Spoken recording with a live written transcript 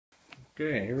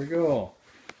Okay, here we go.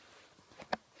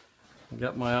 I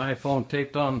got my iPhone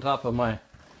taped on top of my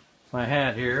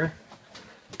hat here.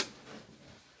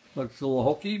 Looks a little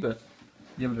hokey, but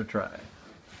give it a try.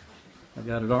 I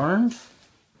got it armed.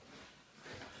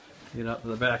 Get out to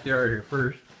the backyard here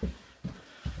first.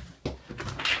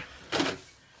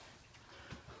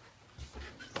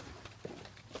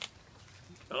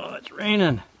 Oh, it's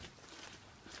raining.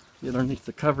 Get underneath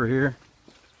the cover here.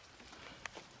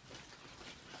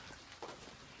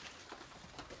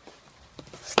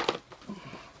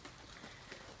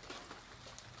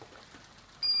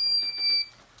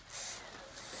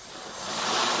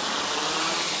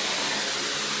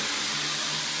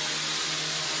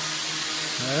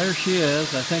 There she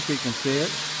is. I think we can see it.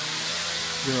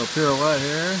 Do a pirouette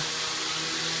here.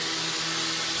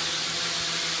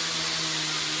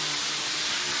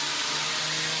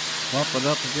 Bump it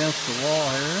up against the wall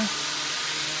here.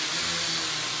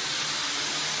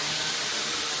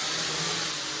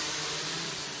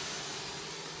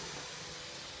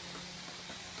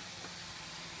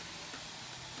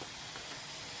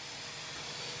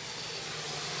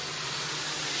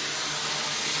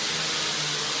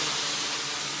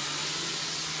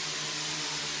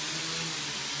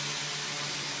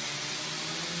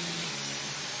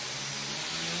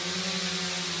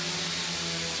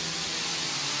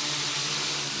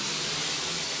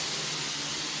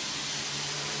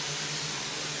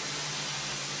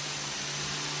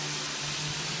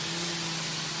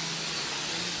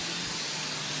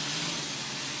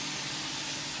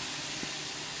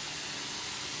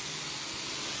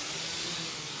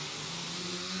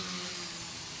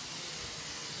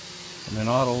 I'm in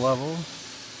auto level.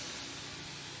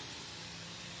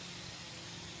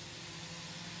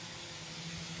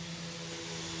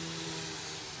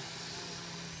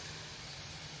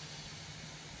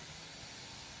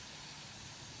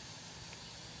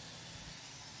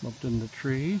 Bumped in the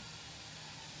tree.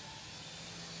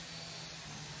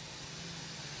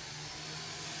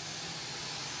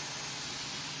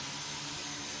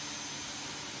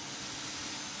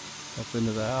 Up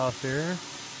into the house here.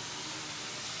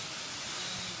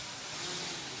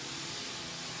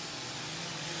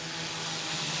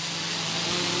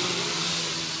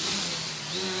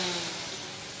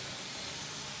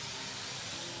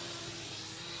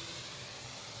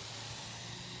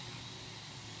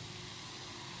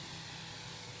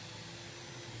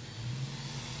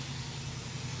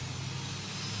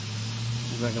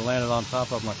 See if I can land it on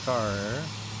top of my car here.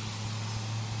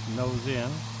 Nose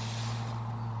in.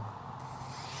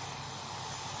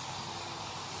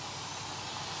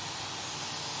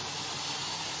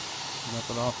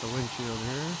 Nothing off the windshield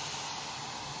here.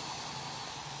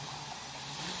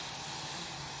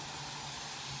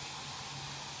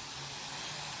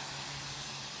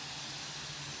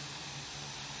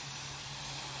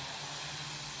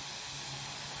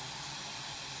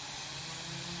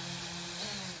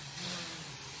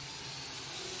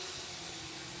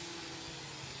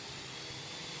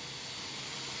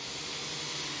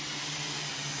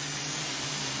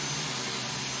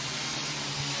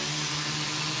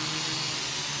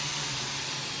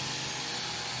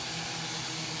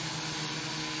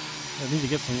 I need to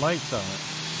get some lights on it.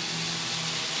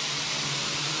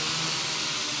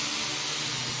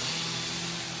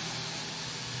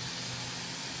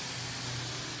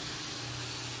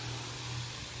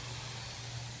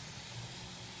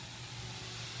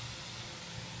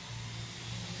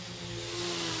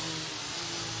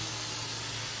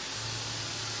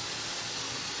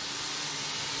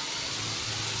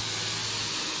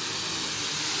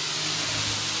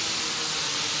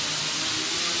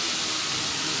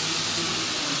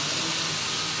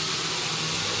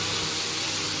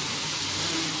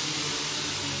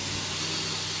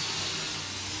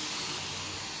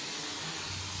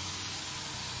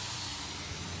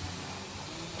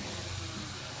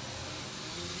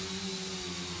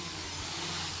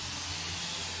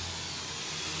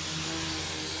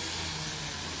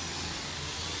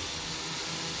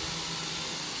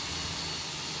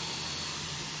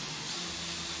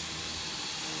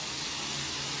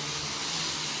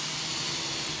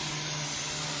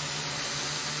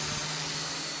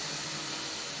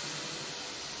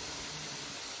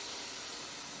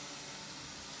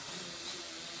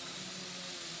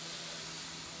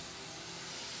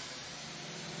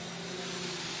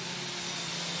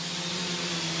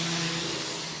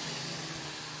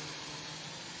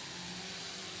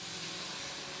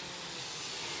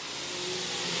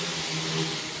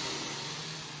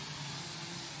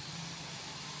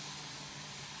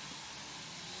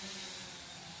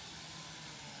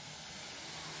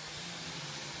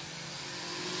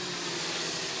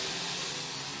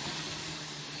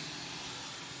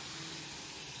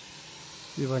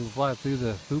 See if I can fly through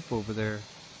the hoop over there.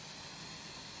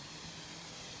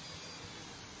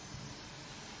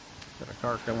 Got a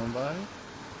car coming by.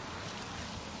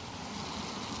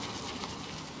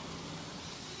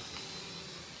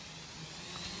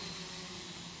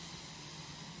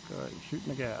 Good, shooting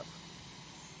the gap.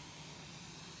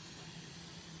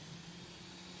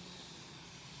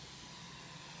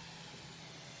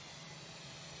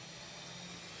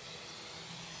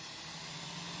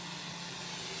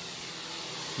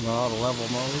 Auto level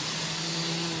mode.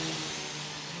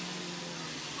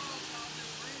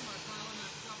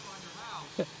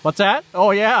 What's that? Oh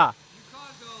yeah.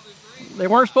 They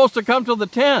weren't supposed to come till the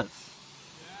 10th. Yeah,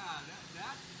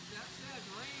 that says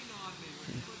rain on me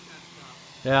when you put that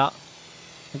stuff. Yeah.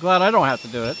 I'm glad I don't have to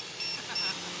do it.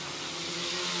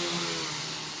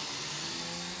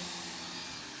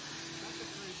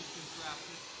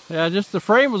 Yeah, just the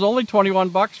frame was only 21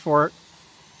 bucks for it.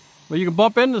 But you can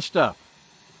bump into stuff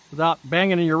without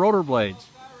banging in your rotor blades.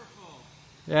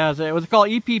 Yeah, it was called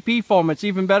EPP foam. It's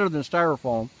even better than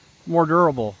styrofoam. More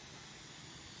durable.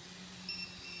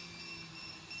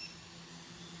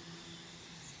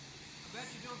 I bet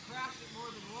you don't crash it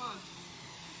more than once.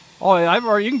 Oh, I've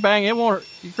already, you can bang it. Won't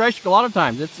you crash it a lot of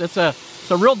times. It's a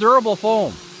real durable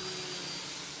foam.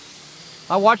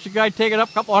 I watched a guy take it up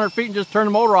a couple hundred feet and just turn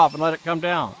the motor off and let it come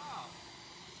down. Wow.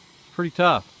 It's pretty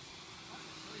tough.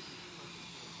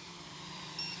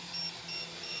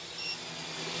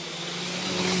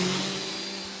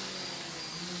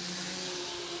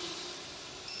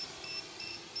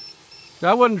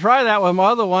 I wouldn't try that with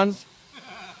my other ones.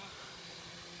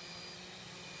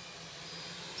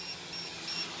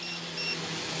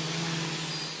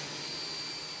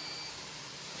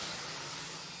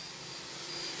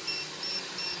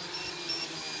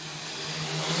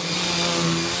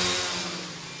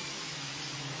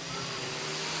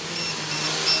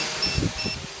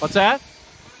 What's that?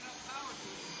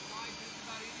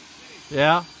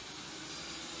 Yeah.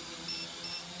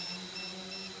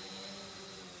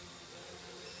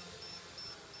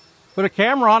 Put a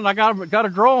camera on, I got a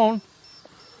drone.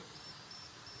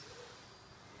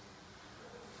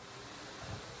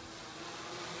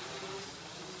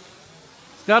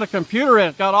 It's got a computer in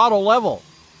it, got auto level.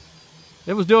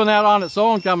 It was doing that on its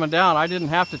own coming down. I didn't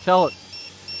have to tell it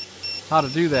how to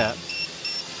do that.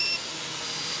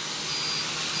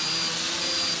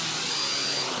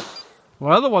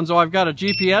 Well, other ones though, I've got a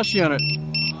GPS unit.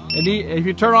 And if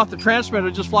you turn off the transmitter,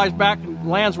 it just flies back and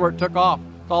lands where it took off.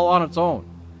 It's all on its own.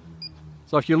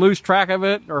 So if you lose track of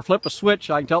it or flip a switch,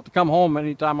 I can tell it to come home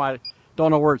anytime I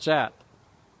don't know where it's at.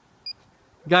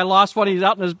 The guy lost one. He's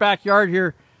out in his backyard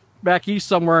here, back east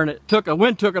somewhere, and a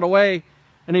wind took it away.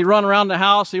 And he run around the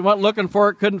house. He went looking for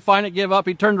it, couldn't find it, give up.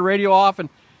 He turned the radio off and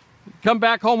come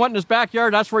back home, went in his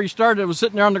backyard. That's where he started. It was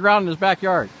sitting there on the ground in his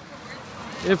backyard.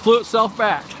 It flew itself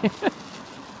back.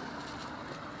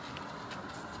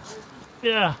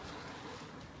 Yeah.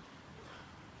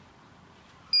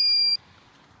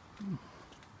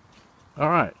 All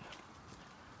right.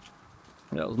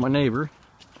 That was my neighbor.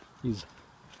 He's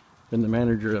been the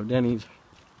manager of Denny's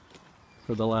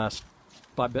for the last,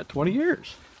 I bet, 20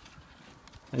 years.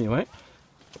 Anyway,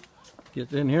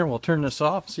 get in here. We'll turn this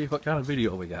off, see what kind of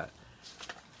video we got.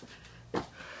 All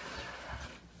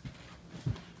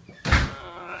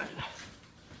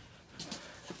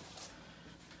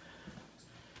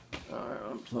right,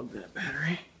 unplug that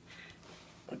battery.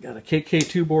 I've got a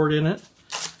KK2 board in it,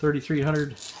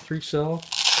 3300 3-cell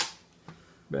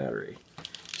battery.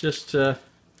 Just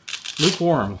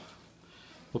lukewarm.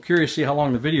 We're curious to see how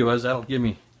long the video is. That'll give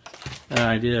me an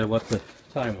idea of what the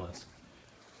time was.